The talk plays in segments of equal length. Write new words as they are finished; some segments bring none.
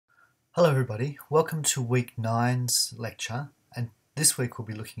Hello everybody, welcome to week 9's lecture, and this week we'll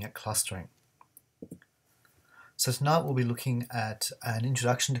be looking at clustering. So tonight we'll be looking at an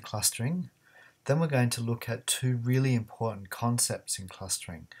introduction to clustering, then we're going to look at two really important concepts in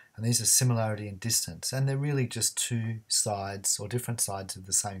clustering, and these are similarity and distance, and they're really just two sides or different sides of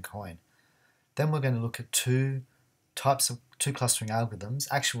the same coin. Then we're going to look at two clustering algorithms.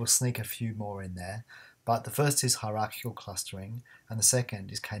 Actually, we'll sneak a few more in there, but the first is hierarchical clustering and the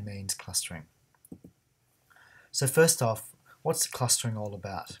second is k-means clustering. So first off, what's clustering all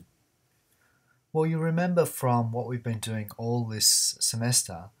about? Well, you remember from what we've been doing all this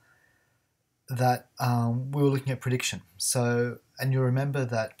semester that we were looking at prediction. And you remember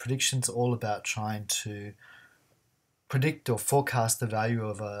that prediction's all about trying to predict or forecast the value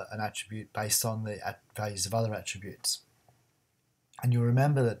of an attribute based on the values of other attributes. And you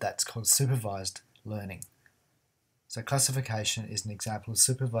remember that that's called supervised learning. So classification is an example of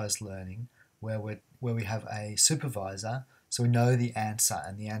supervised learning where we have a supervisor, so we know the answer,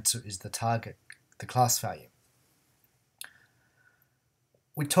 and the answer is the target, the class value.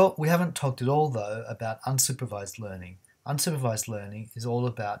 We haven't talked at all though about unsupervised learning. Unsupervised learning is all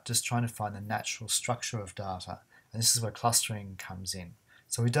about just trying to find the natural structure of data, and this is where clustering comes in.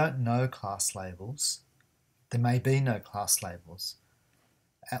 So we don't know class labels. There may be no class labels.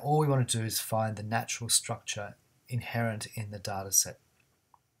 And all we want to do is find the natural structure inherent in the data set.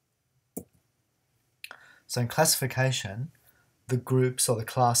 So in classification, the groups or the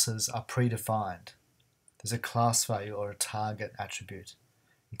classes are predefined. There's a class value or a target attribute.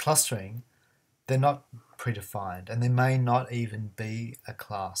 In clustering, they're not predefined and there may not even be a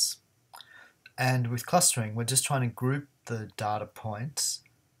class. And with clustering, we're just trying to group the data points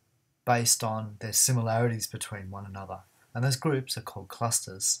based on their similarities between one another. And those groups are called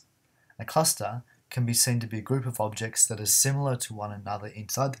clusters. A cluster can be seen to be a group of objects that are similar to one another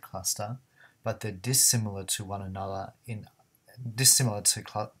inside the cluster, but they're dissimilar to one another to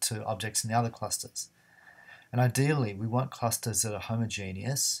objects in the other clusters. And ideally, we want clusters that are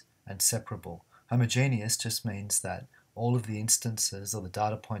homogeneous and separable. Homogeneous just means that all of the instances or the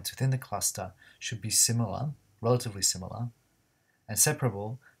data points within the cluster should be similar, relatively similar, and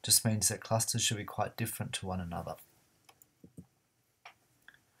separable just means that clusters should be quite different to one another.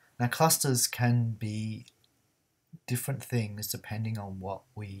 Now clusters can be different things depending on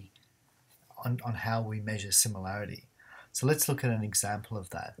on how we measure similarity. So let's look at an example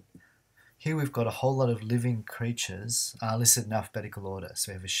of that. Here we've got a whole lot of living creatures listed in alphabetical order.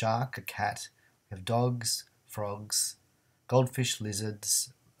 So we have a shark, a cat, we have dogs, frogs, goldfish,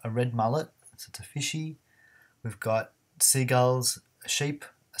 lizards, a red mullet, so it's a fishy. We've got seagulls, a sheep,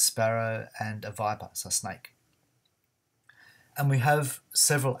 a sparrow, and a viper, so a snake. And we have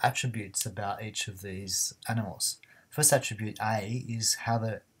several attributes about each of these animals. First attribute A is how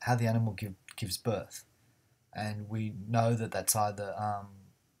the animal gives birth, and we know that that's either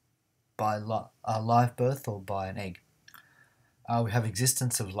by a live birth or by an egg. We have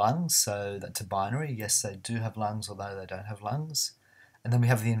existence of lungs, so that's a binary. Yes, they do have lungs, although they don't have lungs. And then we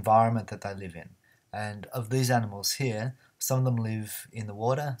have the environment that they live in. And of these animals here, some of them live in the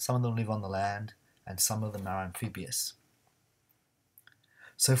water, some of them live on the land, and some of them are amphibious.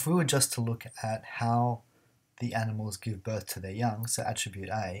 So if we were just to look at how the animals give birth to their young, so attribute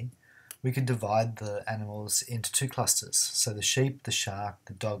A, we could divide the animals into two clusters. So the sheep, the shark,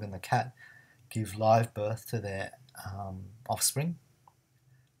 the dog and the cat give live birth to their offspring,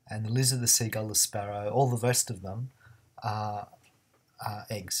 and the lizard, the seagull, the sparrow, all the rest of them are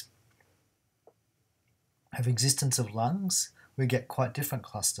eggs. Have existence of lungs, we get quite different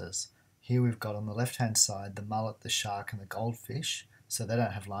clusters. Here we've got on the left hand side the mullet, the shark and the goldfish. So they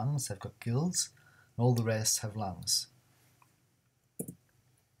don't have lungs, they've got gills, and all the rest have lungs.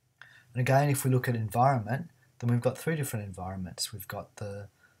 And again, if we look at environment, then we've got three different environments. We've got the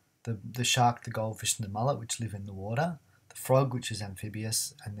shark, the goldfish and the mullet, which live in the water, the frog, which is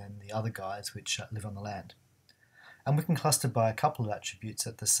amphibious, and then the other guys, which live on the land. And we can cluster by a couple of attributes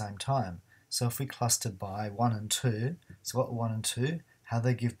at the same time. So if we cluster by 1 and 2, so what 1 and 2, how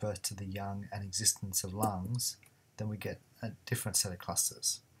they give birth to the young and existence of lungs, then we get a different set of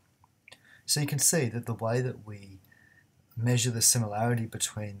clusters. So you can see that the way that we measure the similarity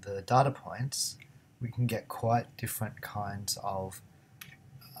between the data points, we can get quite different kinds of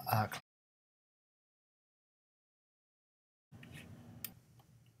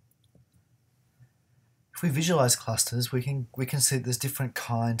If we visualize clusters, we can see there's different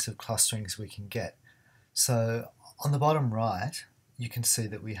kinds of clusterings we can get. So on the bottom right, you can see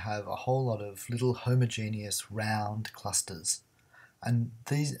that we have a whole lot of little homogeneous round clusters. And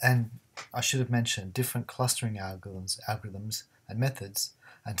I should have mentioned different clustering algorithms and methods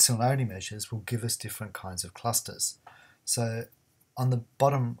and similarity measures will give us different kinds of clusters. So on the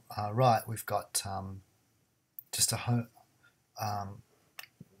bottom right, we've got just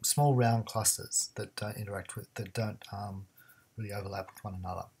small round clusters that don't interact with, that don't really overlap with one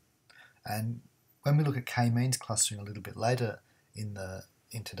another. And when we look at k-means clustering a little bit later in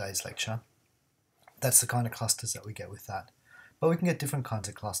today's lecture, that's the kind of clusters that we get with that. But we can get different kinds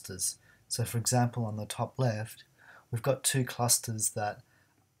of clusters. So for example, on the top left, we've got two clusters that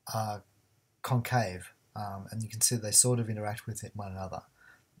are concave, and you can see they sort of interact with one another.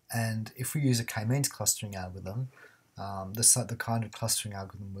 And if we use a k-means clustering algorithm, the kind of clustering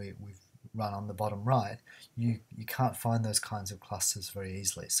algorithm we've run on the bottom right, you can't find those kinds of clusters very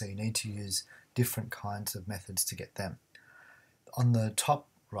easily. So you need to use different kinds of methods to get them. On the top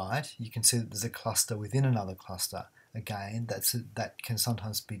right, you can see that there's a cluster within another cluster. Again, that can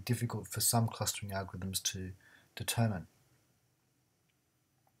sometimes be difficult for some clustering algorithms to determine.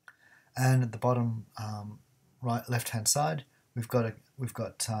 And at the bottom right left-hand side, we've got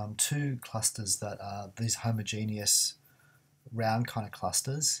two clusters that are these homogeneous round kind of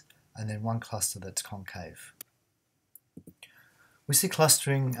clusters, and then one cluster that's concave. We see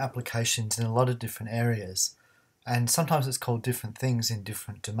clustering applications in a lot of different areas, and sometimes it's called different things in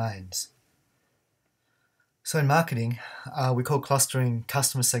different domains. So in marketing, we call clustering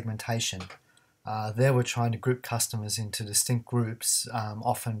customer segmentation. There we're trying to group customers into distinct groups,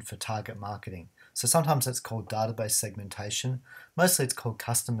 often for target marketing. So sometimes it's called database segmentation. Mostly it's called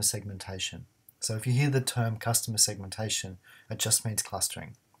customer segmentation. So if you hear the term customer segmentation, it just means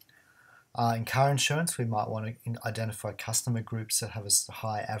clustering. In car insurance, we might want to identify customer groups that have a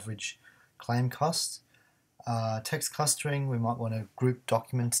high average claim cost. Text clustering, we might want to group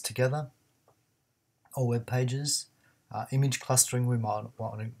documents together or web pages. Image clustering, we might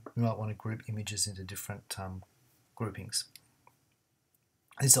want to group images into different groupings.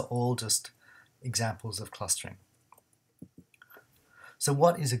 These are all just examples of clustering. So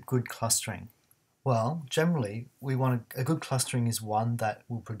what is a good clustering? Well, generally, a good clustering is one that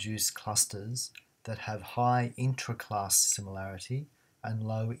will produce clusters that have high intra-class similarity and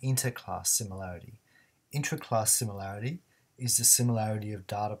low inter-class similarity. Intra-class similarity is the similarity of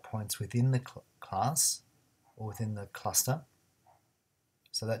data points within the class or within the cluster.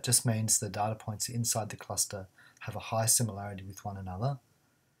 So that just means the data points inside the cluster have a high similarity with one another.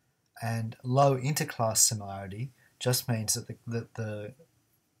 And low interclass similarity just means that the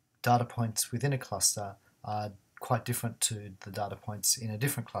data points within a cluster are quite different to the data points in a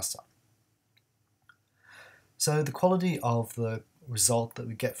different cluster. So the quality of the result that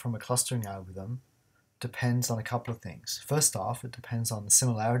we get from a clustering algorithm depends on a couple of things. First off, it depends on the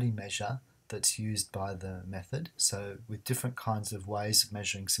similarity measure that's used by the method. So with different kinds of ways of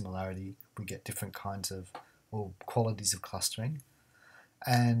measuring similarity, we get different kinds of qualities of clustering.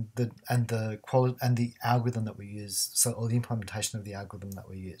 And the algorithm that we use, or the implementation of the algorithm that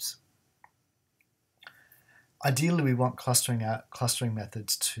we use. Ideally, we want clustering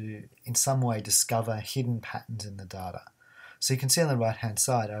methods to, in some way, discover hidden patterns in the data. So you can see on the right-hand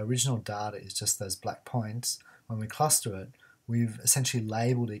side, our original data is just those black points. When we cluster it, we've essentially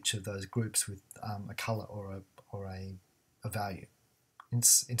labelled each of those groups with a colour or a value. In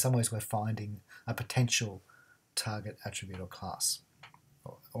some ways, we're finding a potential target attribute or class.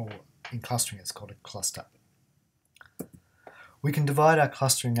 Or in clustering it's called a cluster. We can divide our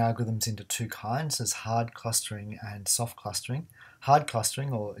clustering algorithms into two kinds, as hard clustering and soft clustering. Hard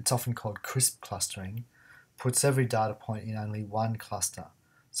clustering, or it's often called crisp clustering, puts every data point in only one cluster.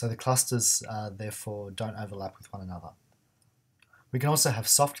 So the clusters therefore don't overlap with one another. We can also have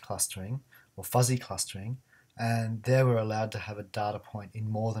soft clustering or fuzzy clustering, and there we're allowed to have a data point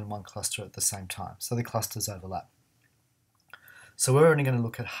in more than one cluster at the same time. So the clusters overlap. So we're only going to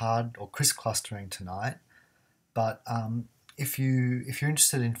look at hard or crisp clustering tonight, but if you're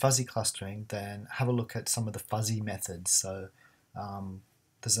interested in fuzzy clustering, then have a look at some of the fuzzy methods. So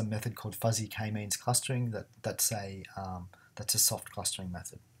there's a method called fuzzy k-means clustering that's a soft clustering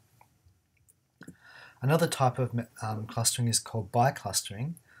method. Another type of clustering is called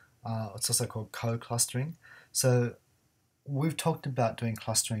bi-clustering. It's also called co-clustering. So we've talked about doing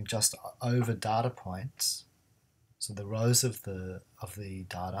clustering just over data points. So the rows of the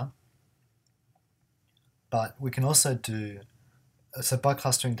data, but we can also do, so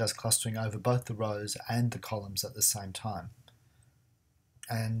bi-clustering does clustering over both the rows and the columns at the same time.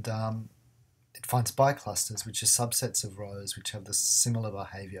 And it finds bi-clusters, which are subsets of rows which have the similar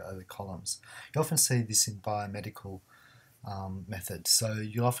behavior over columns. You often see this in biomedical methods. So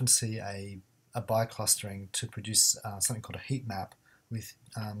you'll often see a bi-clustering to produce something called a heat map with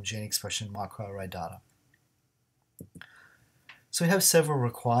gene expression microarray data. So we have several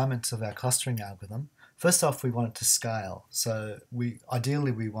requirements of our clustering algorithm. First off, we want it to scale. So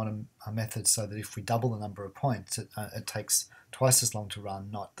ideally we want a method so that if we double the number of points, it takes twice as long to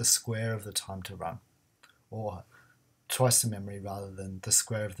run, not the square of the time to run, or twice the memory rather than the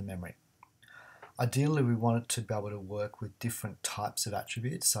square of the memory. Ideally, we want it to be able to work with different types of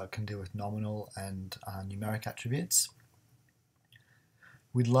attributes, so it can deal with nominal and numeric attributes.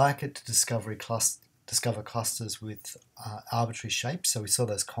 We'd like it to discover clusters with arbitrary shapes, so we saw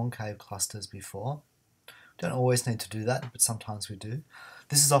those concave clusters before. We don't always need to do that, but sometimes we do.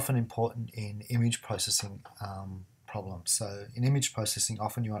 This is often important in image processing problems. So in image processing,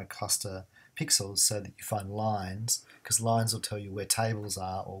 often you want to cluster pixels so that you find lines, because lines will tell you where tables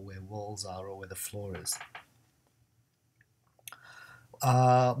are or where walls are or where the floor is.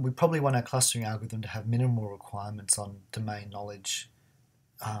 We probably want our clustering algorithm to have minimal requirements on domain knowledge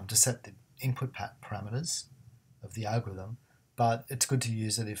to set the input parameters of the algorithm, but it's good to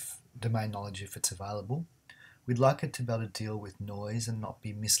use it if domain knowledge if it's available. We'd like it to be able to deal with noise and not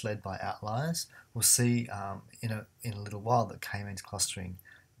be misled by outliers. We'll see in a little while that k-means clustering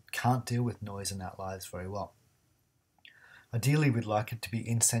can't deal with noise and outliers very well. Ideally, we'd like it to be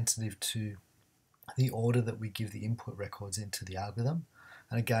insensitive to the order that we give the input records into the algorithm.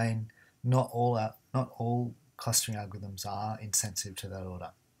 And again, not all clustering algorithms are insensitive to that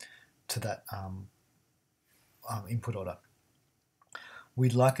order, to that input order.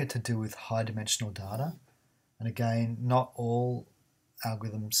 We'd like it to deal with high dimensional data. And again, not all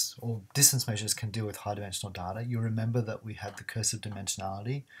algorithms or distance measures can deal with high dimensional data. You'll remember that we had the curse of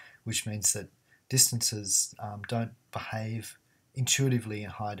dimensionality, which means that distances don't behave intuitively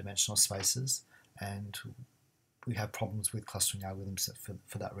in high dimensional spaces, and we have problems with clustering algorithms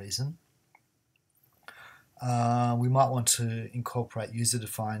for that reason. We might want to incorporate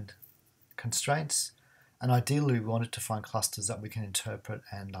user-defined constraints, and ideally we want it to find clusters that we can interpret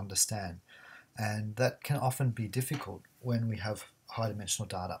and understand. And that can often be difficult when we have high dimensional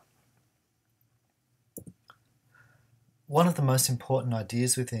data. One of the most important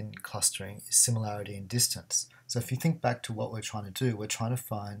ideas within clustering is similarity in distance. So if you think back to what we're trying to do, we're trying to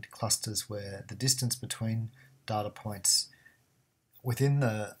find clusters where the distance between data points within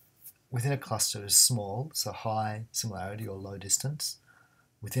a cluster is small, so high similarity or low distance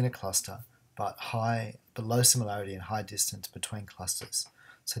within a cluster, but low similarity and high distance between clusters.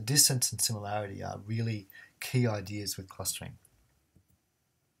 So distance and similarity are really key ideas with clustering.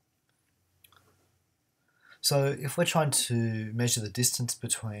 So if we're trying to measure the distance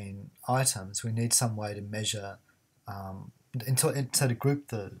between items, we need some way to measure, so to group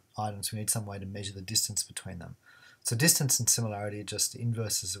the items, we need some way to measure the distance between them. So distance and similarity are just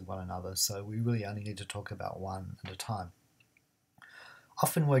inverses of one another, so we really only need to talk about one at a time.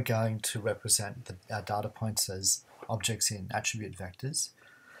 Often we're going to represent our data points as objects in attribute vectors.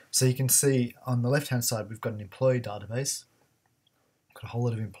 So you can see on the left-hand side we've got an employee database, got a whole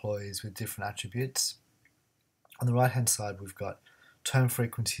lot of employees with different attributes. On the right-hand side we've got term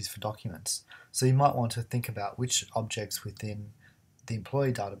frequencies for documents. So you might want to think about which objects within the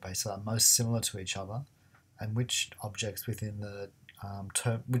employee database are most similar to each other, and which objects within the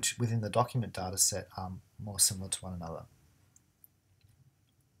within the document data set are more similar to one another.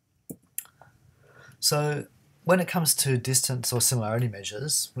 So when it comes to distance or similarity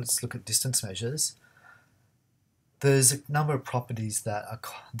measures, let's look at distance measures. There's a number of properties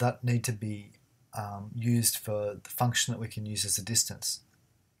that need to be used for the function that we can use as a distance.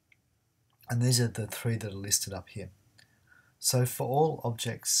 And these are the three that are listed up here. So for all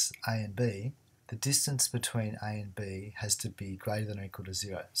objects A and B, the distance between A and B has to be greater than or equal to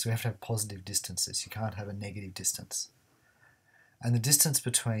 0. So we have to have positive distances. You can't have a negative distance. And the distance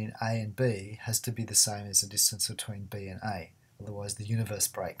between A and B has to be the same as the distance between B and A. Otherwise the universe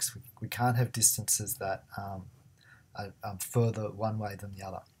breaks. We can't have distances that are further one way than the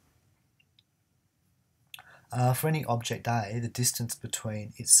other. For any object A, the distance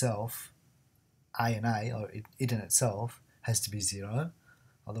between itself, A and A, or it in itself, has to be 0.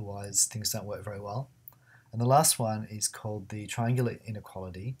 Otherwise things don't work very well. And the last one is called the triangular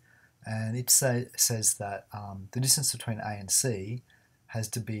inequality, and it says that the distance between A and C has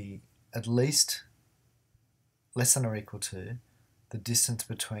to be at least less than or equal to the distance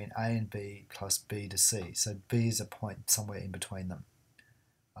between A and B plus B to C. So B is a point somewhere in between them,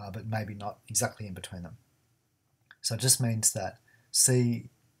 but maybe not exactly in between them. So it just means that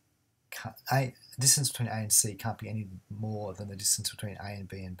distance between A and C can't be any more than the distance between A and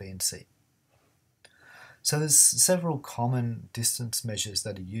B and C. So there's several common distance measures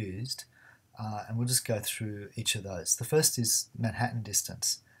that are used, and we'll just go through each of those. The first is Manhattan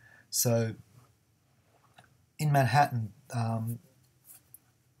distance. So in Manhattan,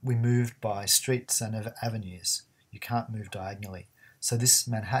 we moved by streets and avenues. You can't move diagonally. So this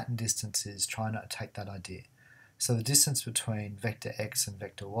Manhattan distance is trying to take that idea. So the distance between vector x and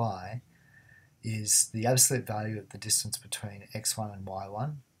vector y is the absolute value of the distance between x1 and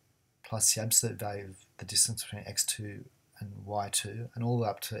y1 plus the absolute value of the distance between x2 and y2 and all the way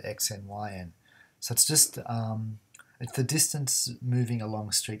up to xn, yn. So it's just it's the distance moving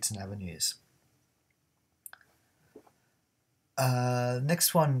along streets and avenues.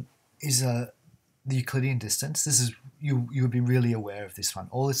 Next one is the Euclidean distance. This is you would be really aware of this one.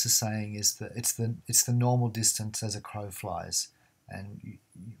 All this is saying is that it's the normal distance as a crow flies, and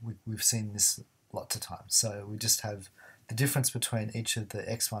we've seen this lots of times. So we just have the difference between each of the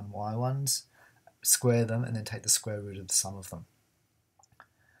x1, y1s, square them, and then take the square root of the sum of them.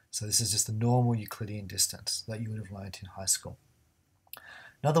 So this is just the normal Euclidean distance that you would have learnt in high school.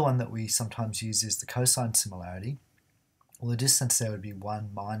 Another one that we sometimes use is the cosine similarity. Well, the distance there would be 1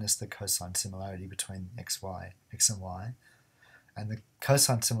 minus the cosine similarity between x and y. And the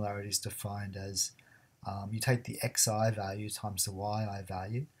cosine similarity is defined as you take the xi value times the yi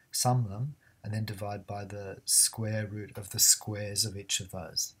value, sum them, and then divide by the square root of the squares of each of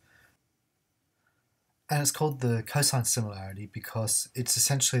those. And it's called the cosine similarity because it's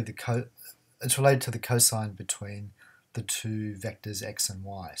essentially it's related to the cosine between the two vectors x and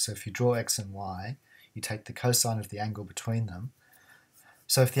y. So if you draw x and y, you take the cosine of the angle between them.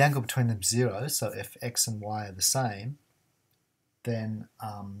 So if the angle between them is 0, so if x and y are the same, then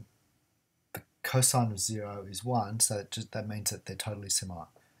the cosine of 0 is 1, so that means that they're totally similar.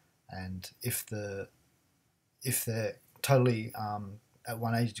 And if they're totally at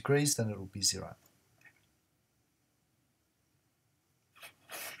 180 degrees, then it will be 0.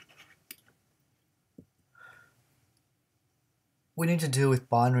 We need to deal with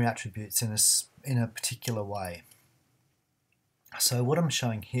binary attributes in a particular way. So what I'm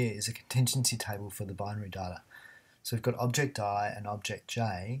showing here is a contingency table for the binary data. So we've got object I and object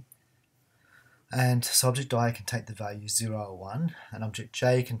j, and so object I can take the value 0 or 1, and object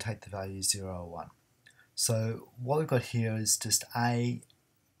j can take the value 0 or 1. So what we've got here is just A,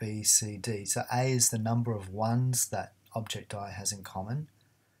 B, C, D. So A is the number of ones that object I has in common.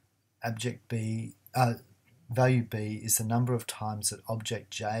 Value B is the number of times that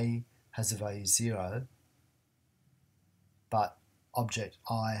object j has the value 0, but object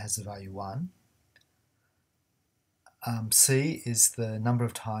I has the value 1. C is the number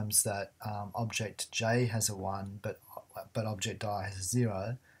of times that object j has a 1, but object I has a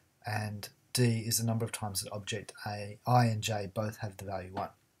 0, and D is the number of times that object I and j both have the value 1.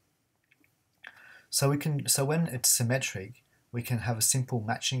 So when it's symmetric, we can have a simple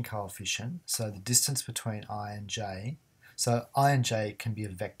matching coefficient. So the distance between I and j. So I and j can be a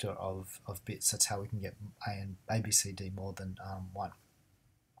vector of bits. That's how we can get A, B, C, D more than 1.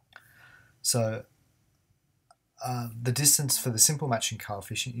 So the distance for the simple matching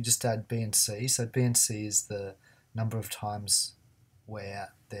coefficient, you just add B and C. So B and C is the number of times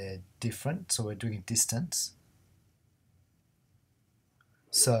where they're different. So we're doing distance.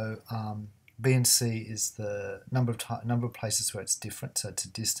 So B and C is the number of places where it's different, so it's a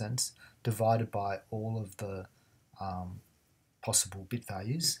distance, divided by all of the possible bit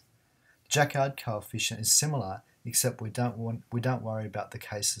values. Jaccard coefficient is similar, except we don't worry about the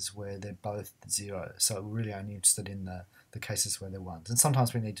cases where they're both 0. So we're really only interested in the cases where they're 1s, and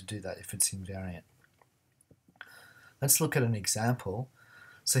sometimes we need to do that if it's invariant. Let's look at an example.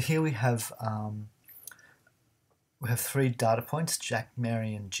 So here we have 3 data points: Jack,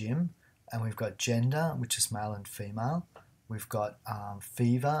 Mary, and Jim. And we've got gender, which is male and female. We've got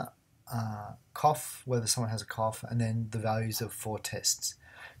fever, cough, whether someone has a cough, and then the values of 4 tests.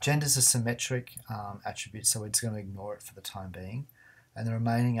 Gender is a symmetric attribute, so we're just going to ignore it for the time being. And the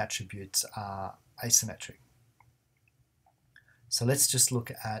remaining attributes are asymmetric. So let's just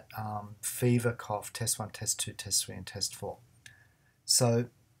look at fever, cough, test 1, test 2, test 3, and test 4. So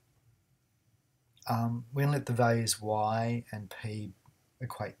we're going to let the values y and p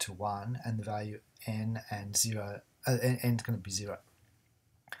equate to 1, and the value n and 0, n is going to be 0.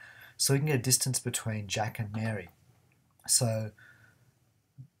 So we can get a distance between Jack and Mary. So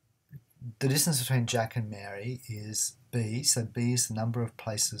the distance between Jack and Mary is B. So B is the number of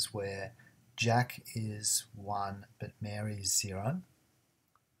places where Jack is 1 but Mary is 0.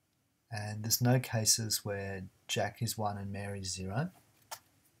 And there's no cases where Jack is 1 and Mary is 0.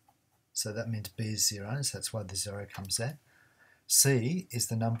 So that means B is 0, so that's why the 0 comes there. C is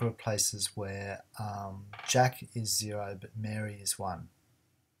the number of places where Jack is 0 but Mary is 1.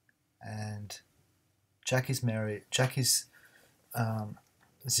 And Jack is 0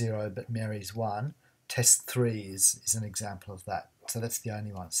 but Mary is 1 test 3 is an example of that. So that's the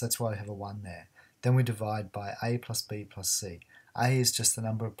only one. So that's why we have a 1 there. Then we divide by A plus B plus C. A is just the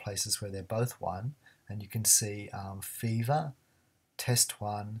number of places where they're both 1, and you can see fever, test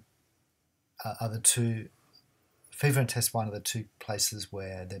 1 are the two. Fever and test 1 are the two places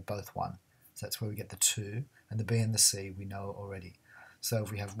where they're both 1. So that's where we get the 2, and the B and the C we know already. So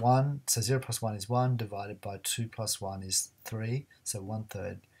if we have 1, so 0 plus 1 is 1, divided by 2 plus 1 is 3, so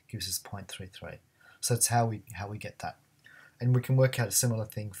 1/3 gives us 0.33. So that's how we get that. And we can work out a similar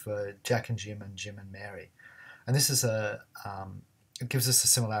thing for Jack and Jim and Mary. And this is it gives us a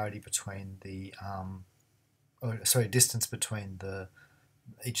similarity between the, distance between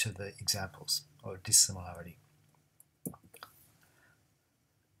each of the examples, or dissimilarity.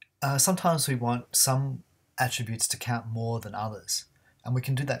 Sometimes we want some attributes to count more than others, and we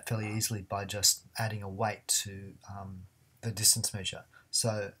can do that fairly easily by just adding a weight to the distance measure.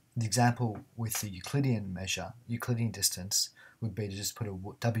 So the example with the Euclidean distance, would be to just put a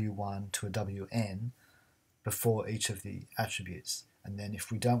W1 to a Wn before each of the attributes. And then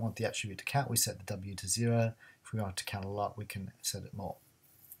if we don't want the attribute to count, we set the W to 0. If we want it to count a lot, we can set it more.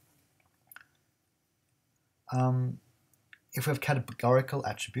 If we have categorical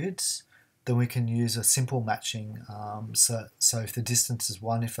attributes, then we can use a simple matching. So if the distance is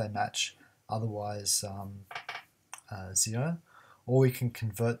 1, if they match, otherwise 0. Or we can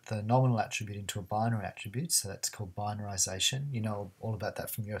convert the nominal attribute into a binary attribute, so that's called binarization. You know all about that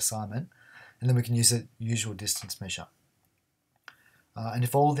from your assignment. And then we can use a usual distance measure. And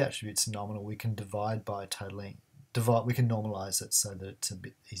if all the attributes are nominal, we can divide by we can normalize it so that it's a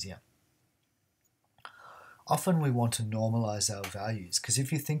bit easier. Often we want to normalize our values, because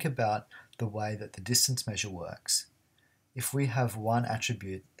if you think about the way that the distance measure works, if we have one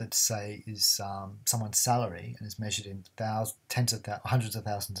attribute that, say, is someone's salary and is measured in hundreds of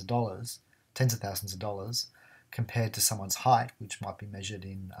thousands of dollars, tens of thousands of dollars, compared to someone's height, which might be measured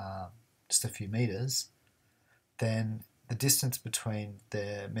in just a few meters, then the distance between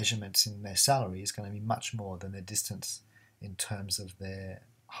their measurements in their salary is going to be much more than their distance in terms of their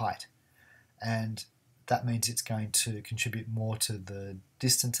height. And that means it's going to contribute more to the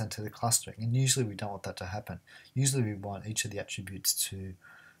distance and to the clustering. And usually we don't want that to happen. Usually we want each of the attributes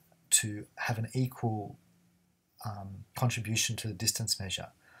to have an equal contribution to the distance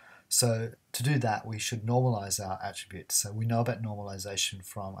measure. So to do that, we should normalize our attributes. So we know about normalization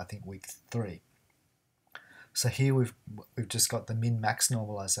from, I think, week 3. So here we've just got the min-max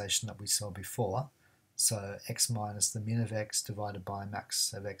normalization that we saw before. So x minus the min of x divided by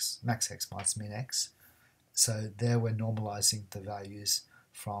max x minus min x. So there we're normalizing the values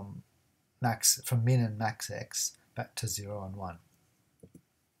from min and max x back to 0 and 1.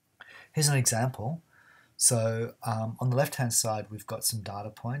 Here's an example. So on the left-hand side, we've got some data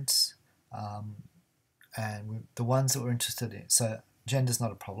points, and the ones that we're interested in. So gender's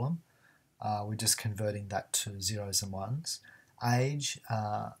not a problem. We're just converting that to 0s and 1s. Age,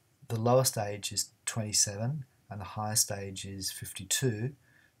 the lowest age is 27, and the highest age is 52.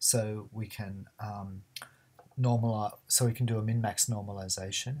 So we can normalize. So we can do a min-max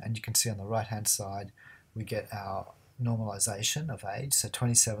normalization, and you can see on the right-hand side we get our normalization of age. So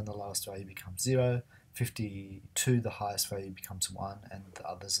 27, the lowest value becomes 0. 52, the highest value becomes 1, and the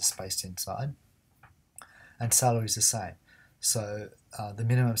others are spaced inside. And salary is the same. So the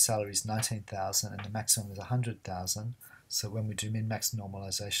minimum salary is 19,000 and the maximum is 100,000. So when we do min-max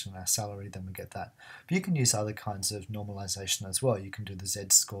normalization on our salary, then we get that. But you can use other kinds of normalization as well. You can do the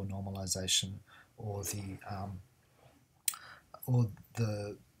z-score normalization, or the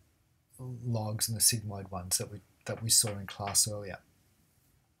logs and the sigmoid ones that we saw in class earlier.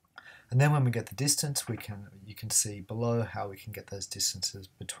 And then when we get the distance, you can see below how we can get those distances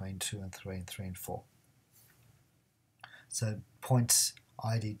between 2 and 3 and 3 and 4. So points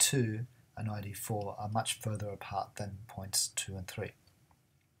ID2 and ID4 are much further apart than points 2 and 3.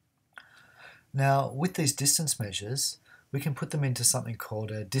 Now, with these distance measures, we can put them into something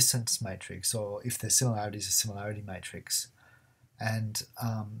called a distance matrix, or if they're similarities, a similarity matrix. And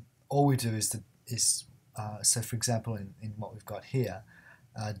all we do so for example, in what we've got here,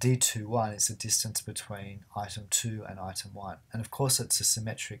 D21 is the distance between item 2 and item 1. And of course it's a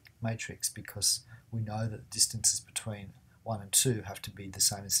symmetric matrix because we know that the distances between 1 and 2 have to be the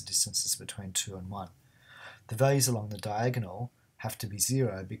same as the distances between 2 and 1. The values along the diagonal have to be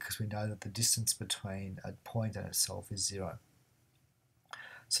 0 because we know that the distance between a point and itself is 0.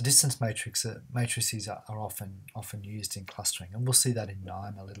 So distance matrices are often used in clustering, and we'll see that in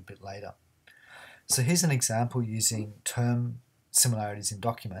KNIME a little bit later. So here's an example using term similarities in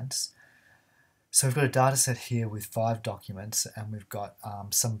documents. So we've got a data set here with 5 documents, and we've got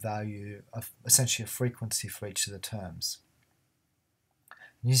some value of essentially a frequency for each of the terms.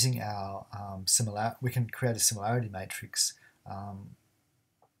 Using our we can create a similarity matrix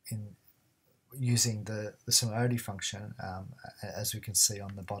using the similarity function, as we can see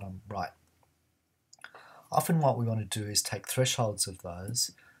on the bottom right. Often what we want to do is take thresholds of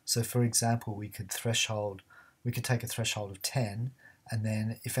those. So for example, we could take a threshold of 10, and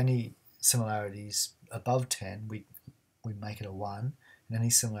then if any similarities above 10, we make it a 1, and any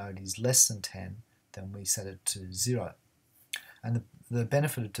similarities less than 10, then we set it to 0. And the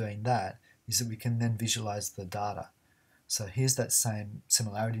benefit of doing that is that we can then visualize the data. So here's that same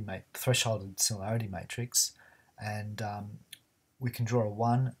thresholded similarity matrix, and we can draw a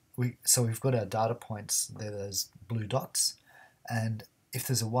 1. So we've got our data points, they're those blue dots, and if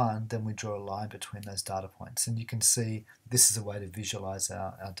there's a 1, then we draw a line between those data points. And you can see this is a way to visualize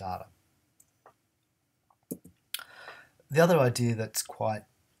our data. The other idea that's quite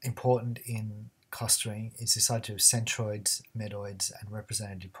important in clustering is this idea of centroids, medoids, and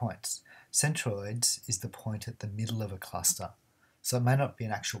representative points. Centroids is the point at the middle of a cluster. So it may not be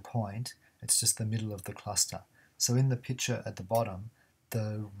an actual point, it's just the middle of the cluster. So in the picture at the bottom,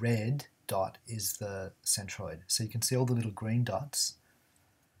 the red dot is the centroid. So you can see all the little green dots.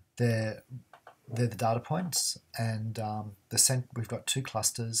 They're the data points, and we've got 2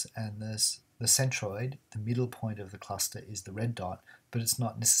 clusters, and the centroid, the middle point of the cluster, is the red dot, but it's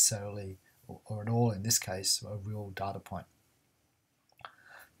not necessarily, or at all in this case, a real data point.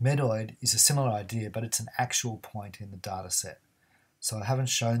 Medoid is a similar idea, but it's an actual point in the data set. So I haven't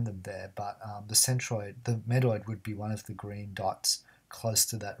shown them there, but the medoid would be one of the green dots close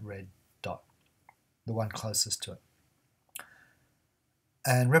to that red dot, the one closest to it.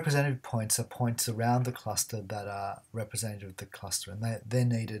 And representative points are points around the cluster that are representative of the cluster, and they're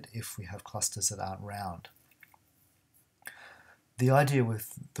needed if we have clusters that aren't round. The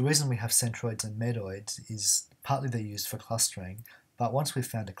reason we have centroids and medoids is partly they're used for clustering, but once we've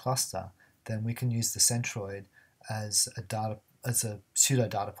found a cluster, then we can use the centroid as a pseudo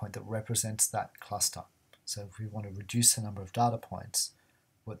data point that represents that cluster. So if we want to reduce the number of data points,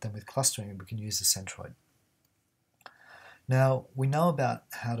 then with clustering we can use the centroid. Now, we know about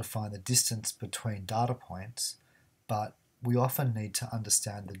how to find the distance between data points, but we often need to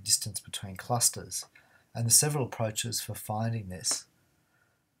understand the distance between clusters. And there's several approaches for finding this.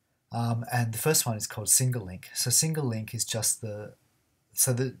 And the first one is called single link. So single link is just the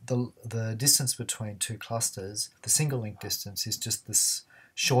distance between 2 clusters. The single link distance is just the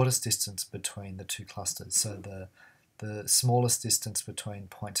shortest distance between the 2 clusters. So the smallest distance between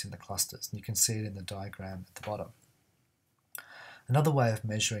points in the clusters. And you can see it in the diagram at the bottom. Another way of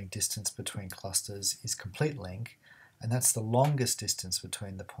measuring distance between clusters is complete link, and that's the longest distance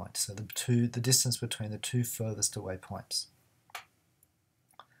between the points, so the distance between the 2 furthest away points.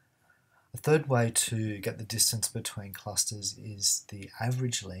 A third way to get the distance between clusters is the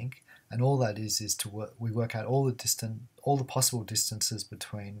average link, and all that is we work out all the possible distances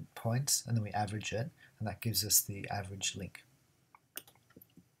between points, and then we average it, and that gives us the average link.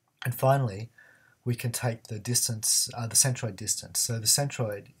 And finally, we can take the distance, the centroid distance. So the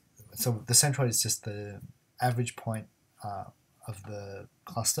centroid is just the average point of the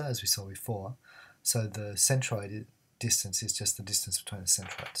cluster, as we saw before. So the centroid distance is just the distance between the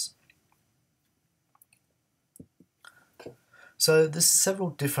centroids. So there's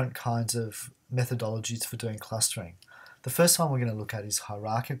several different kinds of methodologies for doing clustering. The first one we're going to look at is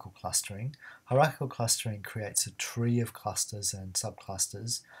hierarchical clustering. Hierarchical clustering creates a tree of clusters and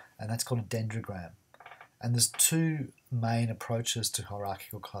subclusters, and that's called a dendrogram. And there's 2 main approaches to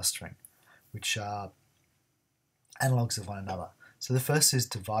hierarchical clustering, which are analogues of one another. So the first is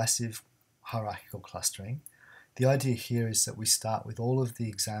divisive hierarchical clustering. The idea here is that we start with all of the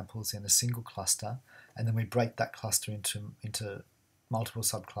examples in a single cluster, and then we break that cluster into multiple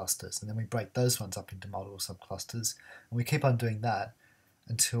subclusters, and then we break those ones up into multiple subclusters, and we keep on doing that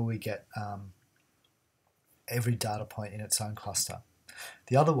until we get every data point in its own cluster.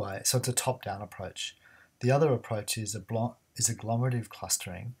 The other way, so it's a top-down approach. The other approach is agglomerative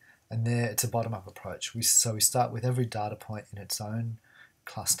clustering, and there it's a bottom-up approach. So we start with every data point in its own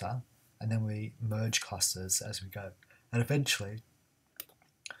cluster, and then we merge clusters as we go. And eventually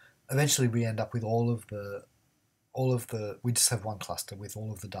we end up with we just have one cluster with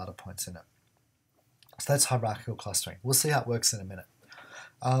all of the data points in it. So that's hierarchical clustering. We'll see how it works in a minute.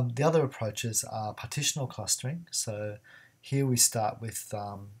 The other approaches are partitional clustering. So here we start with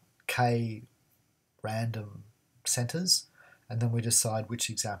k random centers, and then we decide which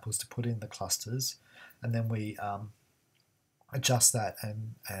examples to put in the clusters, and then we adjust that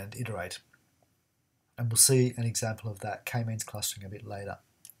and iterate. And we'll see an example of that k-means clustering a bit later.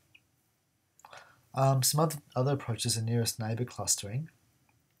 Some other approaches are nearest neighbour clustering,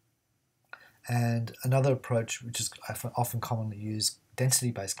 and another approach which is often commonly used,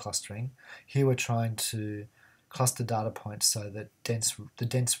 density-based clustering. Here we're trying to cluster data points so that the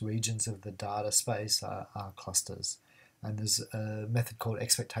dense regions of the data space are clusters. And there's a method called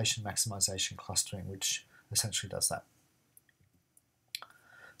expectation maximization clustering which essentially does that.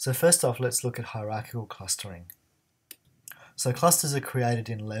 So first off, let's look at hierarchical clustering. So clusters are created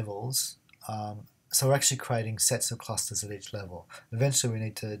in levels. So we're actually creating sets of clusters at each level. Eventually we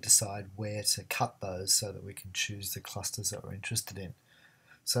need to decide where to cut those so that we can choose the clusters that we're interested in.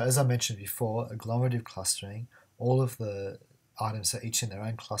 So as I mentioned before, agglomerative clustering, all of the items are each in their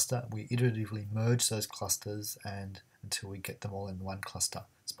own cluster. We iteratively merge those clusters until we get them all in one cluster.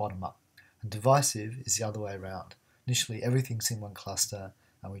 It's bottom up. And divisive is the other way around. Initially everything's in one cluster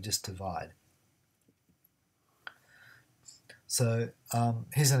and we just divide. So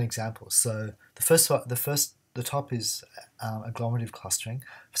here's an example. So the top is agglomerative clustering.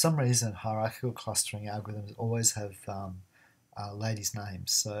 For some reason, hierarchical clustering algorithms always have ladies'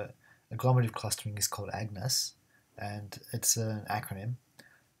 names. So agglomerative clustering is called Agnes, and it's an acronym,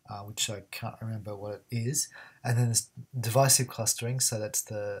 which I can't remember what it is. And then there's divisive clustering. So that's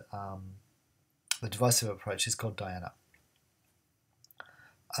the divisive approach is called Diana.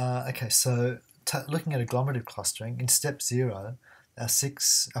 Okay, so looking at agglomerative clustering, in step 0, our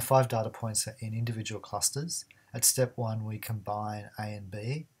 5 data points are in individual clusters. At step 1, we combine A and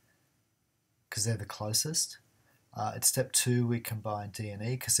B because they're the closest. At step 2, we combine D and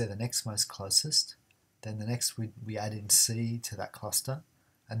E because they're the next most closest. Then the next, we add in C to that cluster,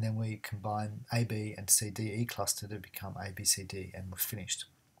 and then we combine AB and CDE cluster to become ABCD, and we're finished.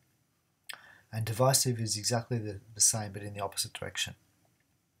 And divisive is exactly the same, but in the opposite direction.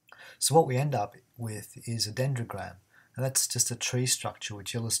 So what we end up with is a dendrogram, and that's just a tree structure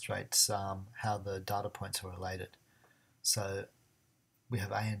which illustrates how the data points are related. So we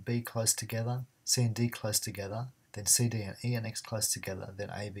have A and B close together, C and D close together, then C, D and E are next close together,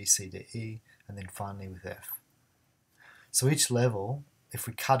 then A, B, C, D, E, and then finally with F. So each level, if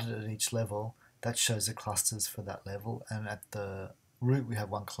we cut it at each level, that shows the clusters for that level, and at the root we have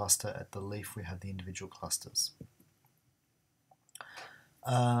one cluster, at the leaf we have the individual clusters.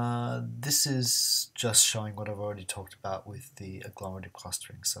 This is just showing what I've already talked about with the agglomerative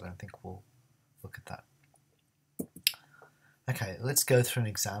clustering, so I don't think we'll look at that. Okay, let's go through an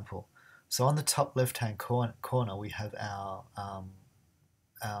example. So on the top left-hand corner we have our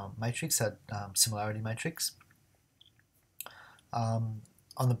matrix, our similarity matrix. On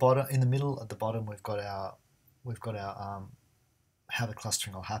the bottom, in the middle at the bottom, we've got our how the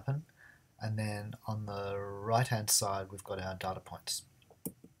clustering will happen, and then on the right-hand side we've got our data points.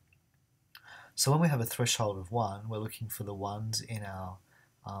 So when we have a threshold of 1, we're looking for the 1s in our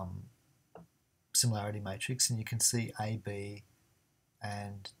similarity matrix, and you can see A, B,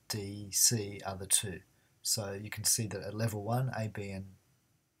 and D, C are the 2. So you can see that at level 1, A,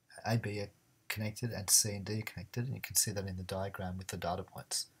 B are connected, and C and D are connected, and you can see that in the diagram with the data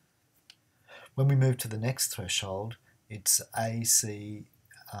points. When we move to the next threshold, it's A, C,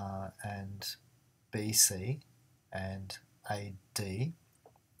 and B, C, and A, D.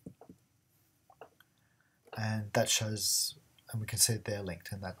 And that shows, and we can see that they're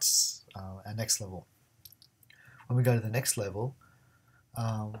linked, and that's our next level. When we go to the next level,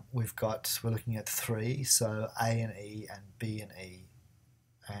 we're looking at 3, so A and E and B and E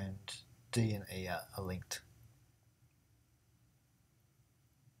and D and E are linked.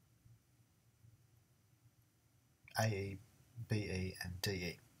 A, E, B, E and D,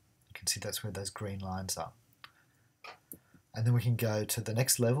 E. You can see that's where those green lines are. And then we can go to the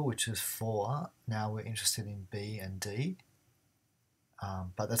next level, which is 4. Now we're interested in B and D,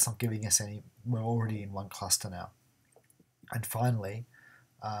 but that's not giving us any, we're already in one cluster now. And finally,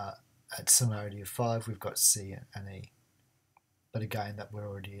 at similarity of 5, we've got C and E. But again,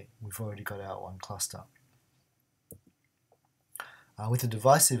 we've already got our one cluster. With a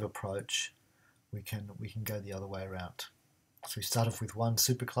divisive approach, we can go the other way around. So we start off with one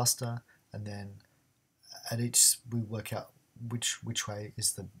supercluster, and then at each we work out which way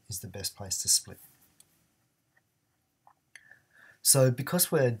is the best place to split. So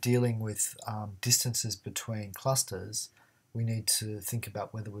because we're dealing with distances between clusters, we need to think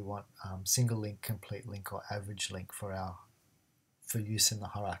about whether we want single link, complete link, or average link for use in the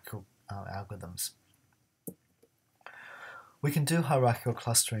hierarchical algorithms. We can do hierarchical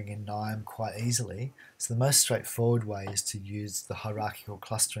clustering in KNIME quite easily, so the most straightforward way is to use the hierarchical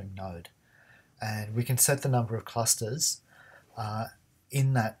clustering node. And we can set the number of clusters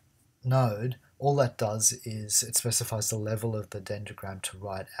in that node all that does is it specifies the level of the dendrogram to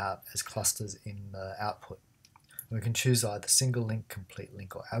write out as clusters in the output. We can choose either single link, complete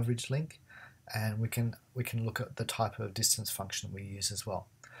link, or average link, and we can look at the type of distance function we use as well.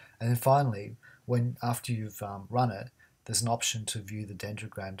 And then finally, after you've run it, there's an option to view the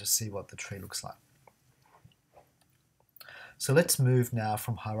dendrogram to see what the tree looks like. So let's move now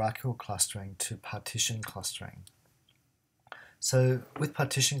from hierarchical clustering to partition clustering. So with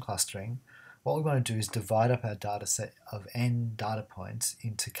partition clustering, what we want to do is divide up our data set of n data points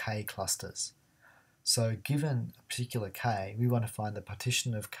into k clusters. So given a particular k, we want to find the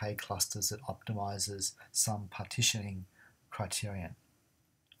partition of k clusters that optimizes some partitioning criterion.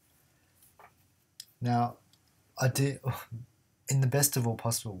 Now, in the best of all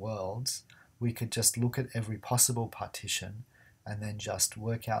possible worlds, we could just look at every possible partition and then just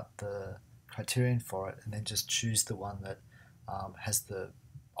work out the criterion for it and then just choose the one that has the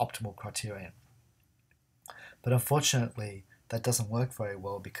optimal criterion. But unfortunately, that doesn't work very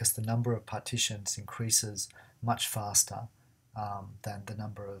well because the number of partitions increases much faster than the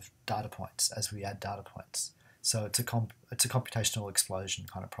number of data points as we add data points. So it's a computational explosion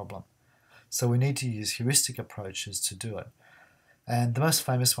kind of problem. So we need to use heuristic approaches to do it. And the most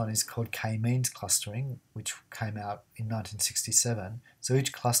famous one is called k-means clustering, which came out in 1967. So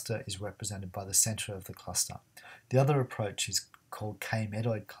each cluster is represented by the center of the cluster. The other approach is called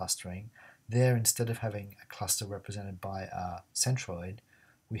k-medoid clustering. There, instead of having a cluster represented by a centroid,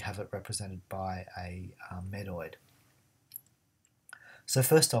 we have it represented by a medoid. So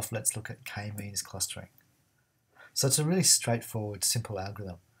first off, let's look at k-means clustering. So it's a really straightforward, simple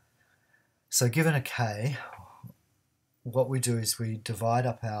algorithm. So given a k, what we do is we divide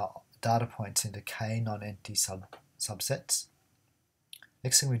up our data points into k non-empty subsets.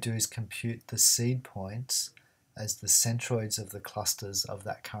 Next thing we do is compute the seed points as the centroids of the clusters of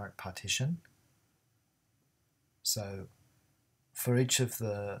that current partition. So for each of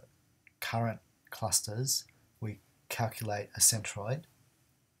the current clusters, we calculate a centroid.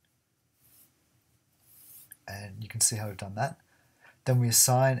 And you can see how we've done that. Then we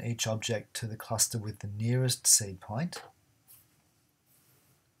assign each object to the cluster with the nearest seed point.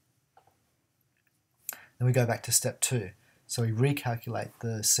 Then we go back to step 2. So we recalculate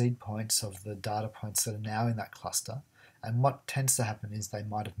the seed points of the data points that are now in that cluster. And what tends to happen is they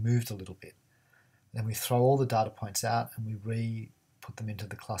might have moved a little bit. Then we throw all the data points out and we re-put them into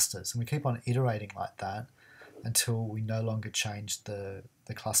the clusters. And we keep on iterating like that until we no longer change the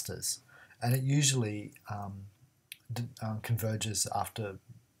clusters. And it usually converges after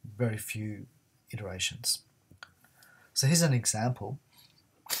very few iterations. So here's an example.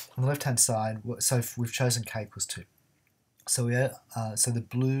 On the left-hand side, so we've chosen k equals 2. So so the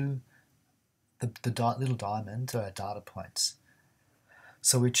blue, little diamonds are our data points.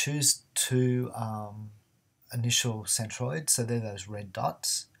 So we choose 2 initial centroids, so they're those red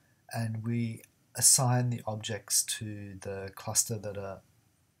dots, and we assign the objects to the cluster that are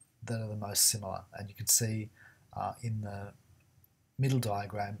the most similar. And you can see in the middle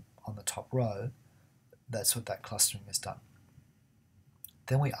diagram on the top row, that's what that clustering has done.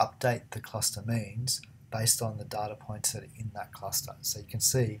 Then we update the cluster means based on the data points that are in that cluster. So you can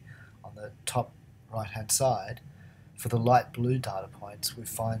see on the top right hand side, for the light blue data points, we've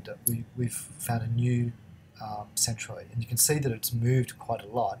found a new centroid, and you can see that it's moved quite a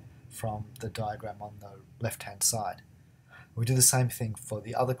lot from the diagram on the left hand side. We do the same thing for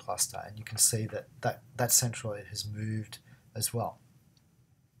the other cluster, and you can see that centroid has moved as well.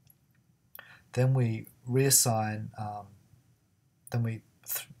 Then we reassign, then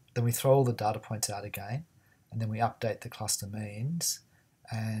we throw all the data points out again, and then we update the cluster means,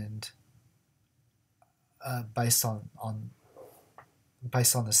 and based on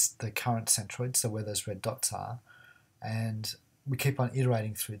the current centroid, so where those red dots are, and we keep on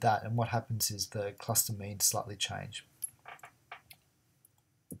iterating through that. And what happens is the cluster means slightly change.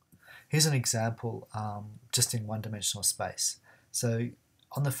 Here's an example just in one-dimensional space. So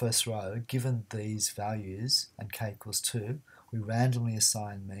on the first row, given these values and k equals 2, we randomly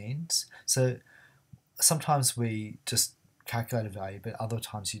assign means. So sometimes we just calculate a value, but other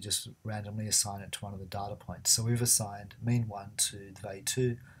times you just randomly assign it to one of the data points. So we've assigned mean 1 to the value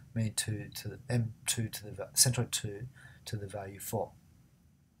 2, mean 2 to the m2 to the centroid 2 to the value 4.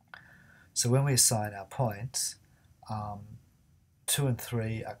 So when we assign our points, 2 and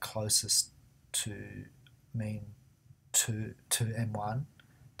 3 are closest to mean 2 to M1,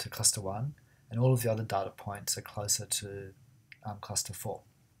 to cluster 1, and all of the other data points are closer to cluster 4.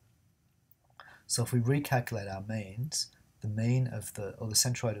 So if we recalculate our means, the mean of the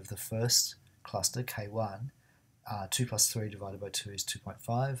centroid of the first cluster, K1, 2 plus 3 divided by 2 is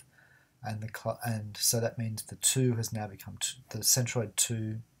 2.5, and so that means the 2 has now become the centroid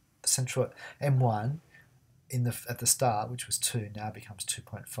 2, the centroid M1 at the start, which was 2, now becomes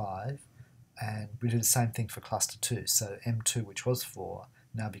 2.5, and we do the same thing for cluster 2. So M2, which was 4,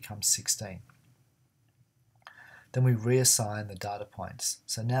 now becomes 16. Then we reassign the data points.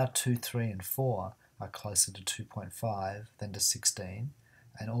 So now 2, 3, and 4 are closer to 2.5 than to 16,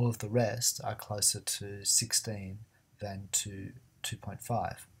 and all of the rest are closer to 16 than to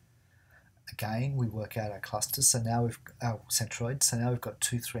 2.5. Again, we work out our clusters. So now we've our centroids. So now we've got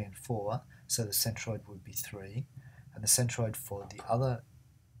 2, 3, and 4. So the centroid would be 3, and the centroid for the other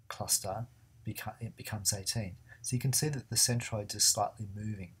cluster becomes 18. So you can see that the centroids are slightly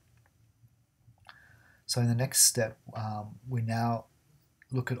moving. So in the next step, we now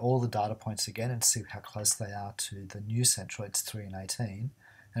look at all the data points again and see how close they are to the new centroids 3 and 18.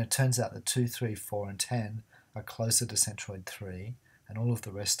 And it turns out that 2, 3, 4, and 10 are closer to centroid 3, and all of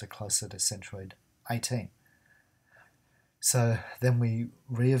the rest are closer to centroid 18. So then we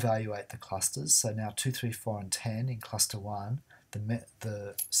reevaluate the clusters. So now 2, 3, 4, and 10 in cluster 1,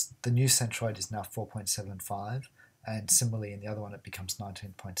 the new centroid is now 4.75, and similarly in the other one it becomes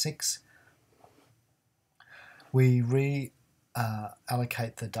 19.6. We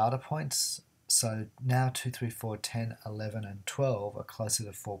reallocate the data points. So now 2, 3, 4, 10, 11, and 12 are closer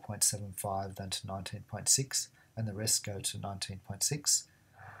to 4.75 than to 19.6, and the rest go to 19.6.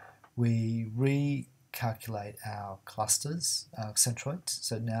 We recalculate our clusters, our centroids.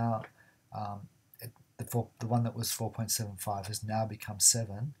 So now the one that was 4.75 has now become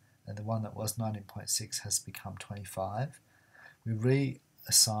 7, and the one that was 19.6 has become 25. We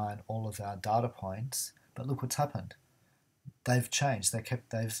reassign all of our data points, but look what's happened. They've changed.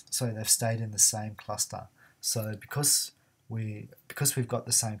 They've stayed in the same cluster. So because we've got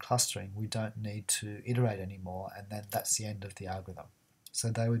the same clustering, we don't need to iterate anymore, and then that's the end of the algorithm. So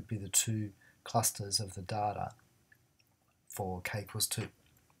they would be the two clusters of the data for k equals 2.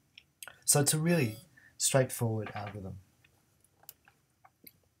 So it's a really straightforward algorithm.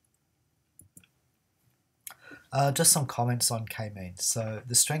 Just some comments on k-means. So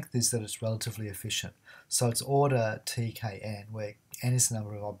the strength is that it's relatively efficient. So it's order tkn, where n is the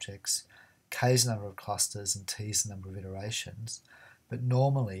number of objects, k is the number of clusters, and t is the number of iterations. But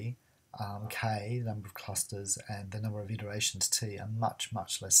normally, k, the number of clusters, and the number of iterations t are much,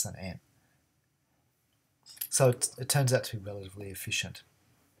 much less than n. So it turns out to be relatively efficient.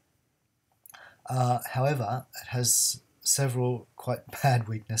 However, it has several quite bad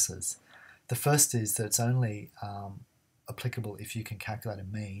weaknesses. The first is that it's only applicable if you can calculate a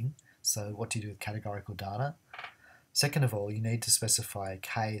mean. So what do you do with categorical data? Second of all, you need to specify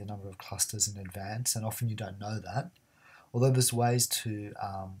k, the number of clusters, in advance, and often you don't know that. Although there's ways to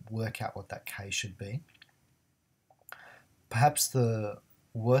work out what that k should be. Perhaps the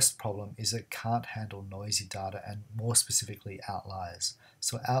worst problem is it can't handle noisy data, and more specifically outliers.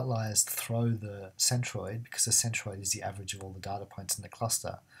 So outliers throw the centroid, because the centroid is the average of all the data points in the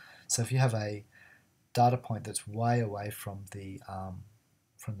cluster. So if you have a data point that's way away from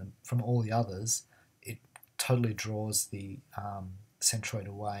from all the others, it totally draws the centroid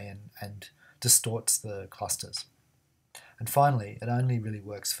away and distorts the clusters. And finally, it only really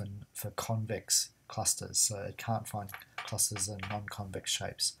works for convex clusters, so it can't find clusters in non-convex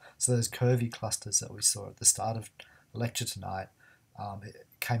shapes. So those curvy clusters that we saw at the start of the lecture tonight,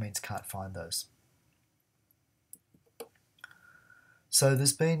 k-means can't find those. So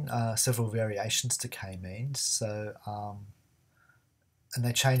there's been several variations to k-means. So and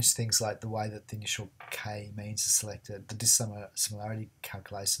they change things like the way that the initial k-means are selected, the dissimilarity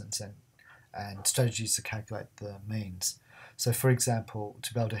calculations, and strategies to calculate the means. So for example,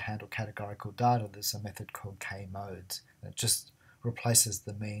 to be able to handle categorical data, there's a method called k-modes. It just replaces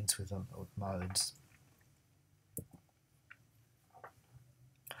the means with modes.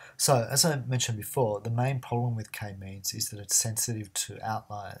 So as I mentioned before, the main problem with k-means is that it's sensitive to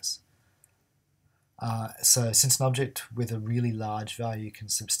outliers. So since an object with a really large value can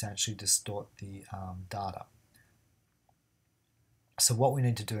substantially distort the data. So what we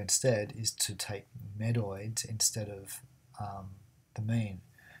need to do instead is to take medoids instead of the mean,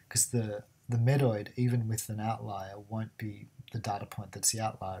 because the medoid, even with an outlier, won't be the data point that's the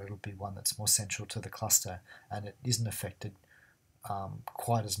outlier. It'll be one that's more central to the cluster, and it isn't affected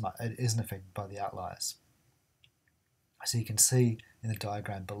quite as much. It isn't affected by the outliers. So you can see in the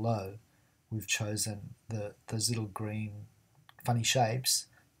diagram below, we've chosen those little green funny shapes.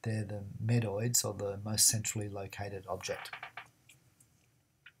 They're the medoids, or the most centrally located object.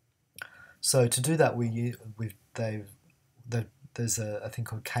 So to do that, there's a thing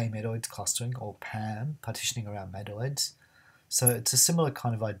called k-medoids clustering, or PAM, partitioning around medoids. So it's a similar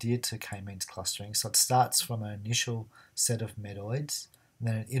kind of idea to k-means clustering. So it starts from an initial set of medoids, and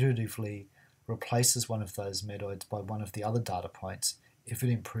then it iteratively replaces one of those medoids by one of the other data points if it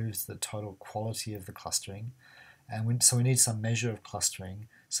improves the total quality of the clustering. And so we need some measure of clustering,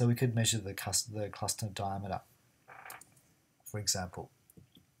 so we could measure the cluster diameter, for example.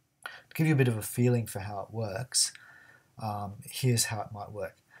 To give you a bit of a feeling for how it works, here's how it might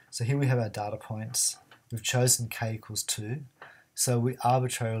work. So here we have our data points. We've chosen k equals 2. So we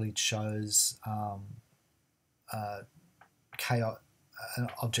arbitrarily chose k an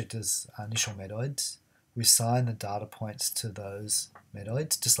object as initial medoids. We assign the data points to those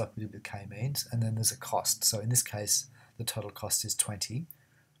medoids, just like we did with k-means, and then there's a cost. So in this case, the total cost is 20.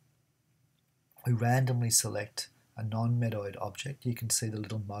 We randomly select a non-medoid object. You can see the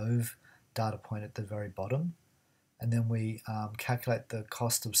little mauve data point at the very bottom. And then we calculate the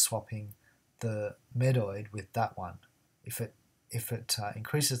cost of swapping the medoid with that one. If it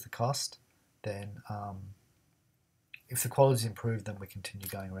increases the cost, then if the quality is improved, then we continue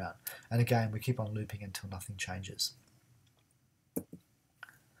going around. And again, we keep on looping until nothing changes.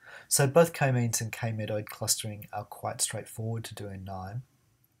 So both k-means and k-medoid clustering are quite straightforward to do in KNIME.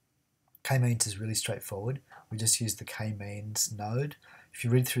 K-means is really straightforward. We just use the k-means node. If you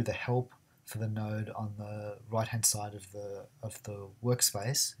read through the help for the node on the right-hand side of the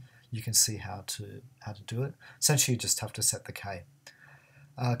workspace, you can see how to do it. Essentially, you just have to set the k.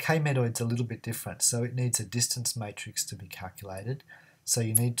 K-medoid's a little bit different, so it needs a distance matrix to be calculated. So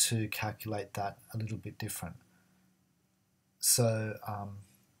you need to calculate that a little bit different. So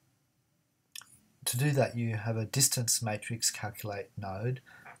to do that, you have a distance matrix calculate node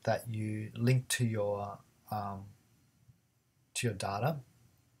that you link to your data.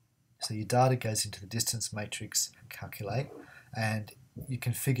 So your data goes into the distance matrix calculate, and you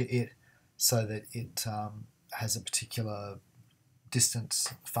configure it so that it has a particular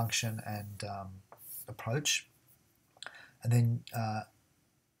distance function and approach. And then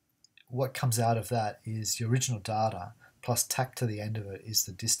what comes out of that is your original data plus tacked to the end of it is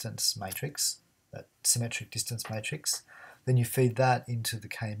the distance matrix, that symmetric distance matrix. Then you feed that into the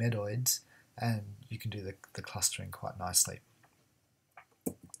k-medoids and you can do the clustering quite nicely.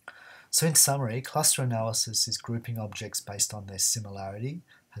 So in summary, cluster analysis is grouping objects based on their similarity,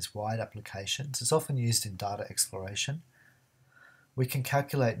 has wide applications. It's often used in data exploration. We can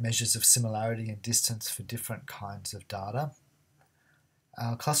calculate measures of similarity and distance for different kinds of data.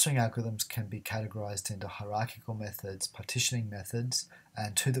 Our clustering algorithms can be categorized into hierarchical methods, partitioning methods,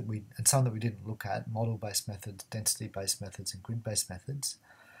 and some that we didn't look at, model-based methods, density-based methods, and grid-based methods.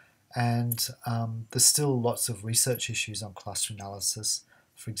 And there's still lots of research issues on cluster analysis,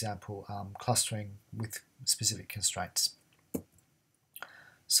 for example, clustering with specific constraints.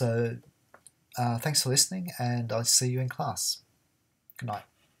 So thanks for listening, and I'll see you in class. Good night.